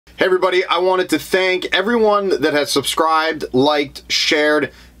Hey everybody, I wanted to thank everyone that has subscribed, liked,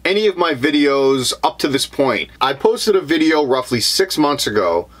 shared any of my videos up to this point. I posted a video roughly 6 months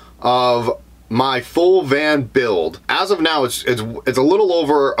ago of my full van build. As of now, it's a little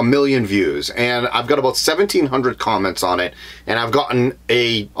over 1 million views, and I've got about 1,700 comments on it, and I've gotten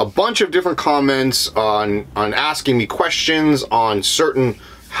a bunch of different comments on asking me questions on certain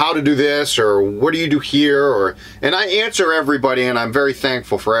how to do this, or what do you do here, and I answer everybody, and I'm very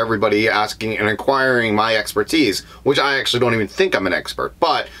thankful for everybody asking and inquiring my expertise, which I actually don't even think I'm an expert,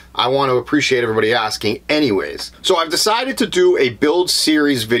 but I want to appreciate everybody asking anyways. So I've decided to do a build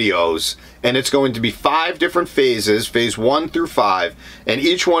series videos, and it's going to be 5 different phases, phase 1 through 5, and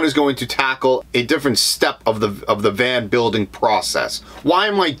each one is going to tackle a different step of the van building process. Why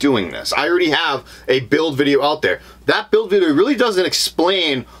am I doing this? I already have a build video out there. That build video really doesn't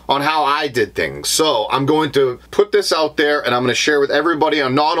explain on how I did things. So I'm going to put this out there, and I'm going to share with everybody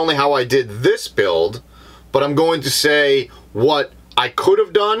on not only how I did this build, but I'm going to say what I could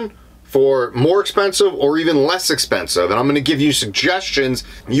have done for more expensive or even less expensive, and I'm going to give you suggestions.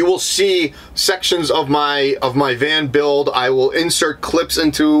 You will see sections of my van build. I will insert clips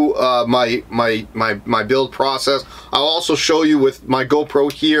into my build process. I'll also show you with my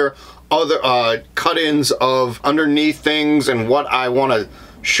GoPro here other cut-ins of underneath things and what I want to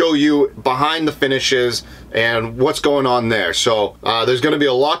show you behind the finishes and what's going on there. So there's going to be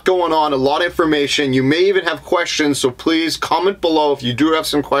a lot going on, a lot of information. You may even have questions, so please comment below if you do have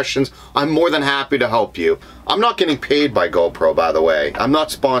some questions. I'm more than happy to help you. I'm not getting paid by GoPro, by the way. I'm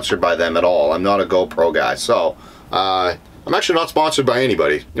not sponsored by them at all. I'm not a GoPro guy, so I'm actually not sponsored by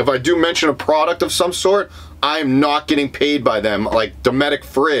anybody. If I do mention a product of some sort, I'm not getting paid by them. Like Dometic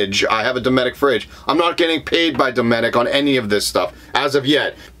fridge, I have a Dometic fridge. I'm not getting paid by Dometic on any of this stuff as of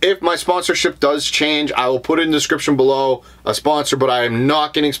yet. If my sponsorship does change, I will put it in the description below, a sponsor, but I am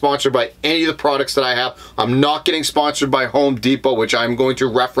not getting sponsored by any of the products that I have. I'm not getting sponsored by Home Depot, which I'm going to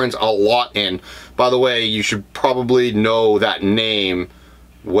reference a lot in. By the way, you should probably know that name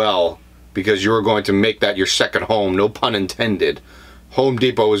well, because you're going to make that your second home, no pun intended. Home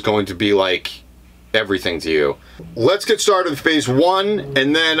Depot is going to be like everything to you. Let's get started with phase 1,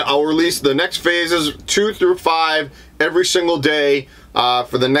 and then I'll release the next phases 2 through 5 every single day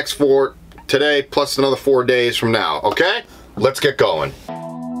for the next 4 today, plus another 4 days from now, okay? Let's get going.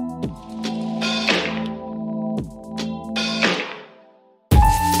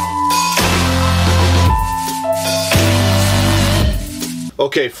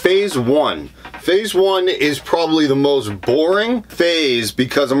 Okay, phase 1. Phase 1 is probably the most boring phase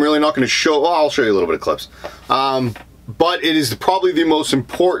because I'm really not going to show, well, I'll show you a little bit of clips. But it is probably the most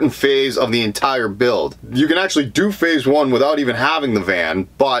important phase of the entire build. You can actually do phase 1 without even having the van,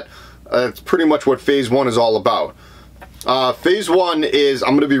 but it's pretty much what phase 1 is all about. Phase 1 is, I'm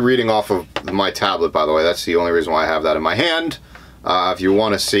going to be reading off of my tablet, by the way. That's the only reason why I have that in my hand. If you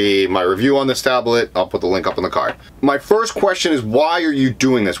want to see my review on this tablet, I'll put the link up in the card. My first question is, why are you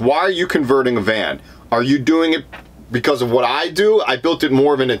doing this? Why are you converting a van? Are you doing it because of what I do? I built it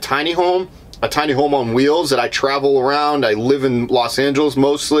more of in a tiny home on wheels that I travel around. I live in Los Angeles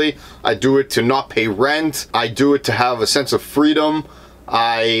mostly. I do it to not pay rent. I do it to have a sense of freedom.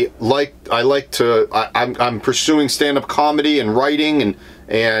 I'm pursuing stand-up comedy and writing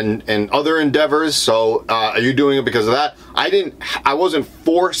and other endeavors. So are you doing it because of that? I wasn't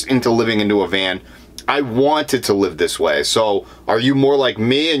forced into living into a van. I wanted to live this way. So are you more like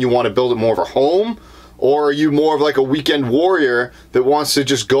me and you want to build it more of a home? Or are you more of like a weekend warrior that wants to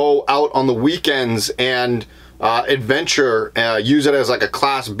just go out on the weekends and adventure, use it as like a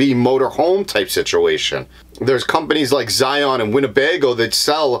Class B motor home type situation? There's companies like Zion and Winnebago that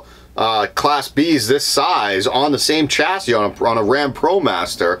sell Class Bs this size on the same chassis on a Ram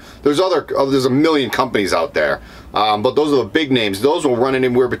ProMaster. There's a million companies out there, but those are the big names. Those will run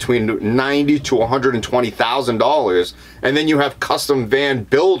anywhere between $90,000 to $120,000, and then you have custom van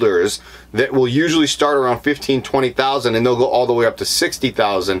builders that will usually start around $15,000 to $20,000, and they'll go all the way up to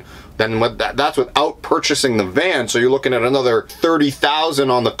 $60,000. Then that's without purchasing the van, so you're looking at another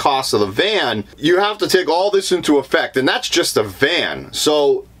 $30,000 on the cost of the van. You have to take all this into effect, and that's just a van.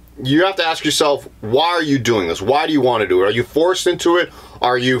 So you have to ask yourself, why are you doing this? Why do you want to do it? Are you forced into it?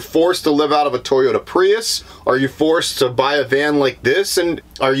 Are you forced to live out of a Toyota Prius? Are you forced to buy a van like this? And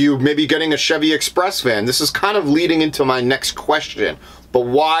are you maybe getting a Chevy Express van? This is kind of leading into my next question. But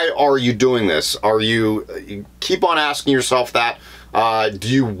why are you doing this? You keep on asking yourself that. Do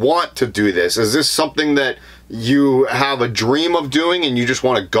you want to do this? Is this something that you have a dream of doing and you just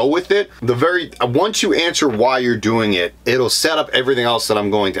want to go with it? Once you answer why you're doing it, it'll set up everything else that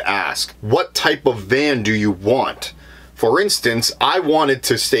I'm going to ask. What type of van do you want? For instance, I wanted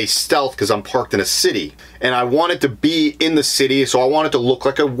to stay stealth because I'm parked in a city, and I wanted to be in the city, so I wanted to look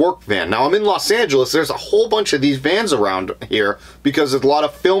like a work van. Now I'm in Los Angeles, there's a whole bunch of these vans around here because there's a lot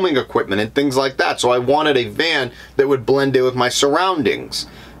of filming equipment and things like that, so I wanted a van that would blend in with my surroundings.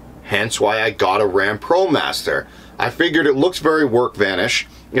 Hence why I got a Ram ProMaster. I figured it looks very work vanish.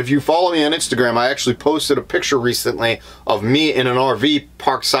 If you follow me on Instagram, I actually posted a picture recently of me in an RV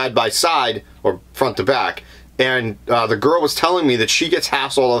parked side by side, or front to back, and the girl was telling me that she gets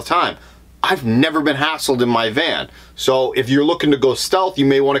hassled all the time. I've never been hassled in my van. So if you're looking to go stealth, you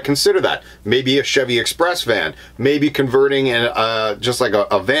may want to consider that. Maybe a Chevy Express van, maybe converting just like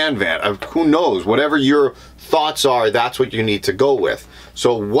a van. Who knows? Whatever your thoughts are, that's what you need to go with.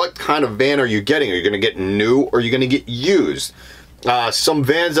 So what kind of van are you getting? Are you going to get new or are you going to get used? Some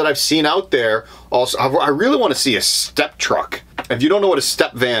vans that I've seen out there, also, I really want to see a step truck. If you don't know what a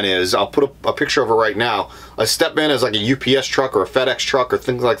step van is, I'll put a picture of it right now. A step van is like a UPS truck or a FedEx truck or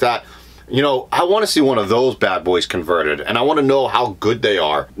things like that. You know, I want to see one of those bad boys converted, and I want to know how good they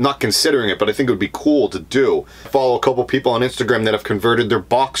are. Not considering it, but I think it would be cool to do. I follow a couple people on Instagram that have converted their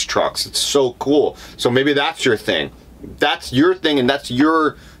box trucks. It's so cool. So maybe that's your thing. That's your thing, and that's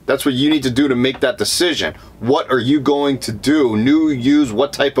what you need to do to make that decision. What are you going to do? New, used,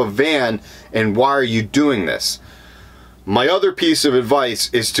 what type of van, and why are you doing this? My other piece of advice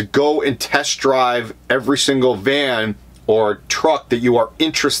is to go and test drive every single van or truck that you are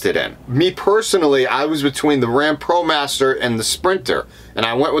interested in. Me personally, I was between the Ram ProMaster and the Sprinter, and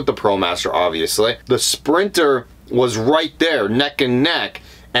I went with the ProMaster, obviously. The Sprinter was right there, neck and neck,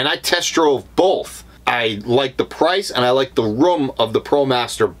 and I test drove both. I liked the price and I liked the room of the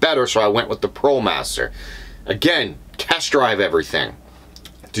ProMaster better, so I went with the ProMaster. Again, test drive everything.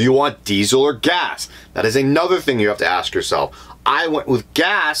 Do you want diesel or gas? That is another thing you have to ask yourself. I went with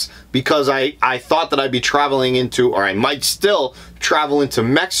gas because I thought that I'd be traveling into, or I might still travel into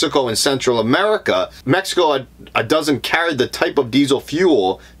Mexico and Central America. Mexico doesn't carry the type of diesel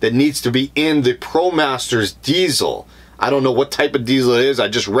fuel that needs to be in the ProMaster's diesel. I don't know what type of diesel it is. I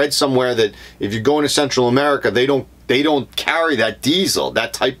just read somewhere that if you're going to Central America, they don't carry that diesel,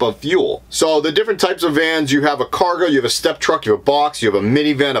 that type of fuel. So the different types of vans, you have a cargo, you have a step truck, you have a box, you have a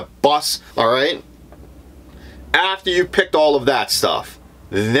minivan, a bus, all right? After you've picked all of that stuff,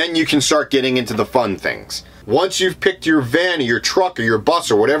 then you can start getting into the fun things. Once you've picked your van or your truck or your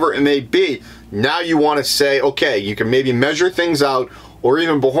bus or whatever it may be, now you want to say, okay, you can maybe measure things out, or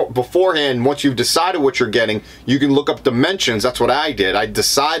even beforehand, once you've decided what you're getting, you can look up dimensions. That's what I did. I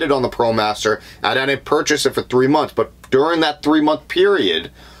decided on the ProMaster, and I didn't purchase it for 3 months, but during that 3-month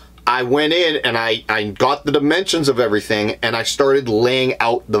period, I went in and I got the dimensions of everything, and I started laying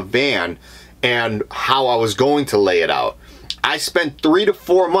out the van and how I was going to lay it out. I spent 3 to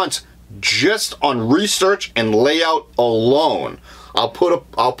 4 months just on research and layout alone. I'll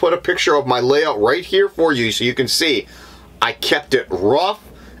put a picture of my layout right here for you so you can see. I kept it rough,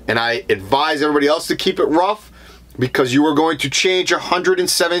 and I advise everybody else to keep it rough because you are going to change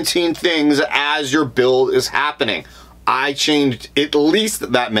 117 things as your build is happening. I changed at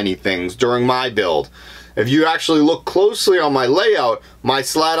least that many things during my build. If you actually look closely on my layout, my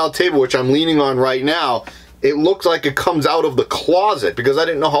slide-out table, which I'm leaning on right now, it looks like it comes out of the closet because I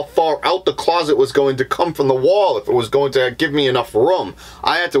didn't know how far out the closet was going to come from the wall, if it was going to give me enough room.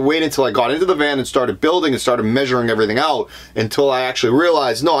 I had to wait until I got into the van and started building and started measuring everything out until I actually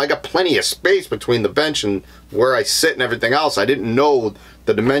realized, no, I got plenty of space between the bench and where I sit and everything else. I didn't know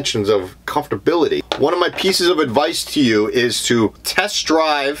the dimensions of comfortability. One of my pieces of advice to you is to test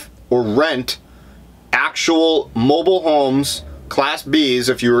drive or rent actual mobile homes, Class Bs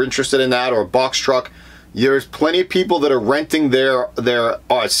if you're interested in that, or a box truck. There's plenty of people that are renting their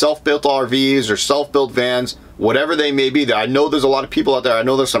self-built RVs or self-built vans, whatever they may be. I know there's a lot of people out there. I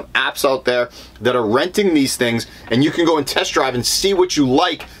know there's some apps out there that are renting these things, and you can go and test drive and see what you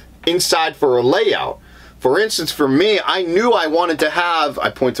like inside for a layout. For instance, for me, I knew I wanted to have, I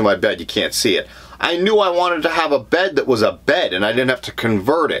point to my bed, you can't see it. I knew I wanted to have a bed that was a bed and I didn't have to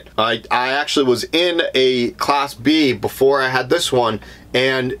convert it. I actually was in a Class B before I had this one,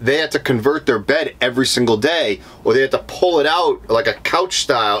 and they had to convert their bed every single day, or they had to pull it out like a couch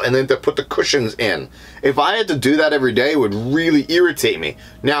style and then to put the cushions in. If I had to do that every day, it would really irritate me.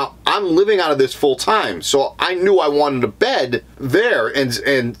 Now, I'm living out of this full time, so I knew I wanted a bed there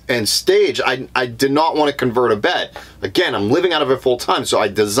and stage. I did not want to convert a bed. Again, I'm living out of it full time, so I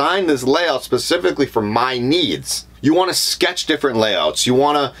designed this layout specifically for my needs. You want to sketch different layouts.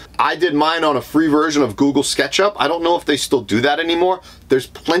 I did mine on a free version of Google SketchUp. I don't know if they still do that anymore. There's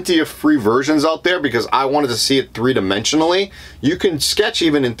plenty of free versions out there because I wanted to see it 3-dimensionally. You can sketch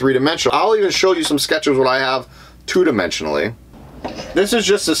even in 3-dimensional. I'll even show you some sketches what I have two-dimensionally. This is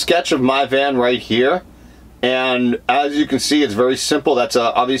just a sketch of my van right here, and as you can see, it's very simple. That's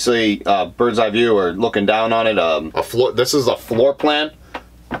obviously bird's eye view, or looking down on it. This is a floor plan.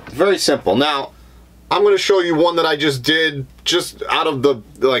 Very simple. Now, I'm going to show you one that I just did just out of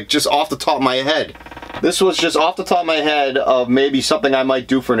the, just off the top of my head. This was just off the top of my head of maybe something I might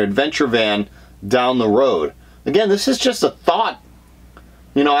do for an adventure van down the road. Again, this is just a thought.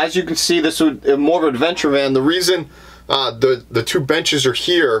 You know, as you can see, this would more of an adventure van. The reason the two benches are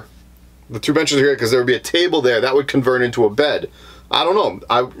here, because there would be a table there that would convert into a bed. I don't know.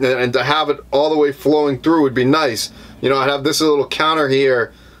 And to have it all the way flowing through would be nice. You know, I'd have this little counter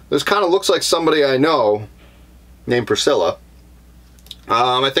here. This kind of looks like somebody I know named Priscilla.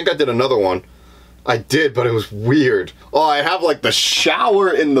 I think I did another one. I did, but it was weird. Oh, I have like the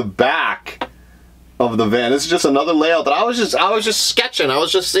shower in the back of the van. This is just another layout that I was just sketching. I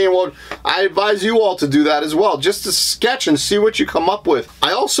was just seeing what I advise you all to do, that as well, just to sketch and see what you come up with.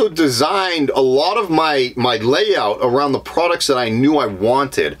 I also designed a lot of my layout around the products that I knew I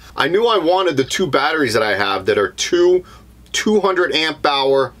wanted. I knew I wanted the two batteries that I have that are two 200 amp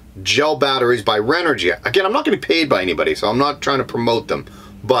hour gel batteries by Renogy. Again, I'm not going to be paid by anybody, so I'm not trying to promote them,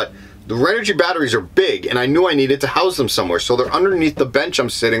 but the Renogy batteries are big, and I knew I needed to house them somewhere, so they're underneath the bench I'm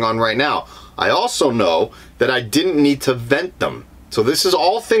sitting on right now. I also know that I didn't need to vent them. So this is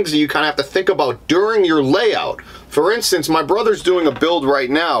all things that you kind of have to think about during your layout. For instance, my brother's doing a build right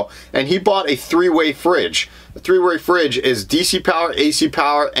now, and he bought a three-way fridge. The three-way fridge is DC power, AC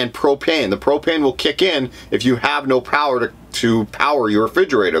power, and propane. The propane will kick in if you have no power to power your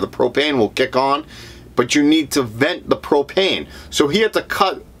refrigerator. The propane will kick on, but you need to vent the propane. So he had to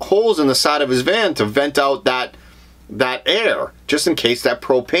cut holes in the side of his van to vent out that air, just in case that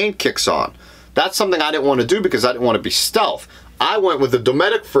propane kicks on. That's something I didn't want to do because I didn't want to be stealth. I went with a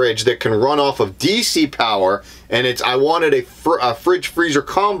Dometic fridge that can run off of DC power, and I wanted a fridge freezer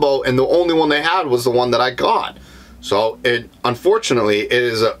combo, and the only one they had was the one that I got. So unfortunately, it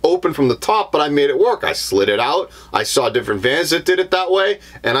is open from the top, but I made it work. I slid it out. I saw different vans that did it that way,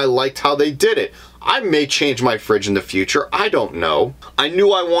 and I liked how they did it. I may change my fridge in the future. I don't know. I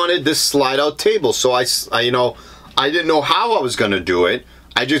knew I wanted this slide out table, so I didn't know how I was going to do it.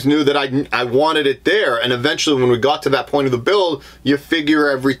 I just knew that I wanted it there, and eventually when we got to that point of the build, you figure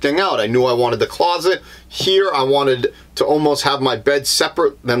everything out. I knew I wanted the closet. Here I wanted to almost have my bed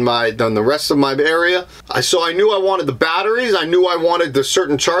separate than the rest of my area. So I knew I wanted the batteries. I knew I wanted the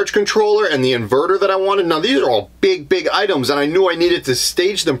certain charge controller and the inverter that I wanted. Now these are all big items, and I knew I needed to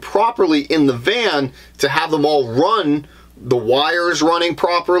stage them properly in the van to have them all run, the wires running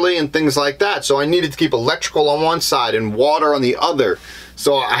properly and things like that. So I needed to keep electrical on one side and water on the other.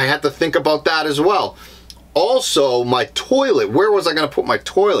 So I had to think about that as well. Also, my toilet. Where was I going to put my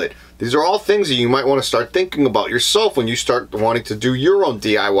toilet? These are all things that you might want to start thinking about yourself when you start wanting to do your own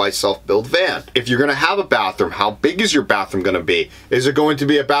DIY self-build van. If you're going to have a bathroom, how big is your bathroom going to be? Is it going to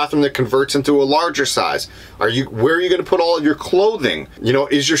be a bathroom that converts into a larger size? Where are you going to put all of your clothing? You know,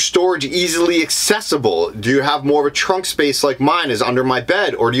 is your storage easily accessible? Do you have more of a trunk space like mine is under my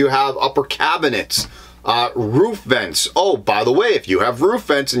bed? Or do you have upper cabinets? Roof vents. Oh, by the way, if you have roof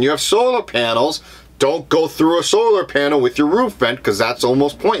vents and you have solar panels, don't go through a solar panel with your roof vent, because that's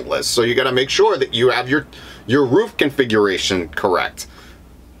almost pointless. So you got to make sure that you have your roof configuration correct.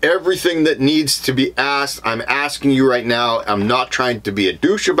 Everything that needs to be asked, I'm asking you right now. I'm not trying to be a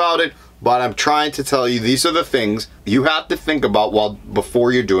douche about it, but I'm trying to tell you these are the things you have to think about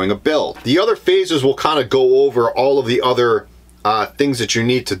before you're doing a build. The other phases will kind of go over all of the other things that you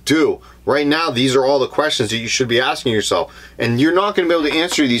need to do. Right now, these are all the questions that you should be asking yourself, and you're not going to be able to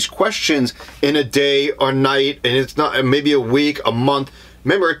answer these questions in a day or night, and it's not maybe a week, a month.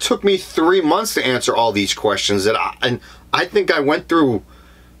 Remember, it took me 3 months to answer all these questions, and I think I went through,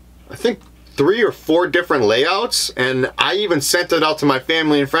 3 or 4 different layouts, and I even sent it out to my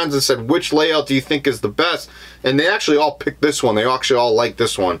family and friends and said, which layout do you think is the best? And they actually all picked this one. They actually all like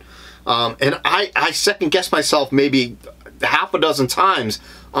this one. And I second guessed myself maybe half a dozen times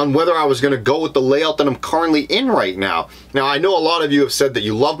on whether I was going to go with the layout that I'm currently in right now. Now, I know a lot of you have said that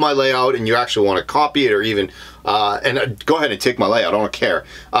you love my layout and you actually want to copy it, or even go ahead and take my layout. I don't care.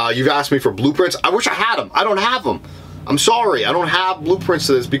 You've asked me for blueprints. I wish I had them. I don't have them. I'm sorry, I don't have blueprints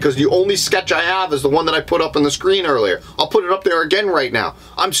to this, because the only sketch I have is the one that I put up on the screen earlier. I'll put it up there again right now.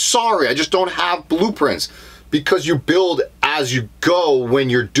 I'm sorry, I just don't have blueprints, because you build as you go when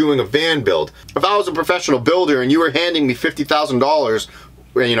you're doing a van build. If I was a professional builder and you were handing me $50,000,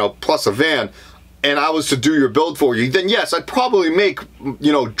 you know, plus a van, and I was to do your build for you, then yes, I'd probably make,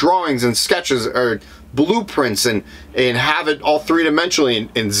 you know, drawings and sketches or blueprints and have it all three-dimensionally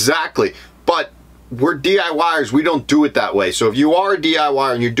and exactly. But we're DIYers, we don't do it that way. So if you are a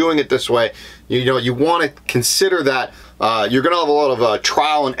DIYer and you're doing it this way, you know, you want to consider that you're going to have a lot of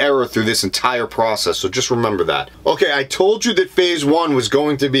trial and error through this entire process, so just remember that. Okay, I told you that phase one was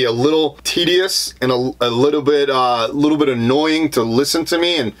going to be a little tedious and a little bit annoying to listen to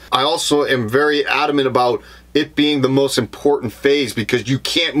me, and I also am very adamant about it being the most important phase, because you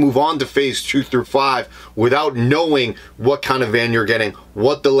can't move on to phase 2 through 5 without knowing what kind of van you're getting,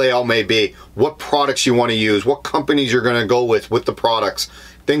 what the layout may be, what products you want to use, what companies you're going to go with the products,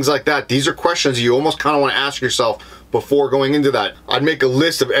 things like that. These are questions you almost kind of want to ask yourself before going into that. I'd make a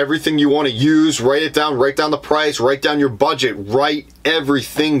list of everything you want to use, write it down, write down the price, write down your budget, write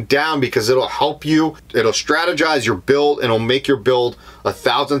everything down, because it'll help you, it'll strategize your build, and it'll make your build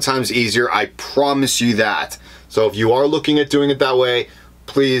 1,000 times easier. I promise you that. So if you are looking at doing it that way,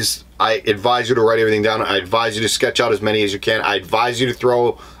 please, I advise you to write everything down. I advise you to sketch out as many as you can. I advise you to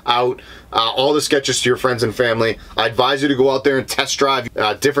throw out all the sketches to your friends and family. I advise you to go out there and test drive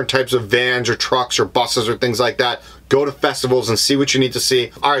different types of vans or trucks or buses or things like that. Go to festivals and see what you need to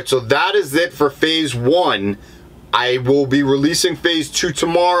see. All right, so that is it for phase 1. I will be releasing phase 2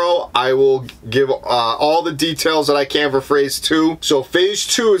 tomorrow. I will give all the details that I can for phase 2. So phase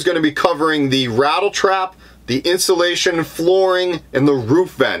 2 is going to be covering the rattle trap, the insulation, flooring, and the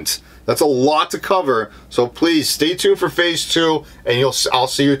roof vent. That's a lot to cover, so please stay tuned for phase 2, and I'll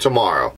see you tomorrow.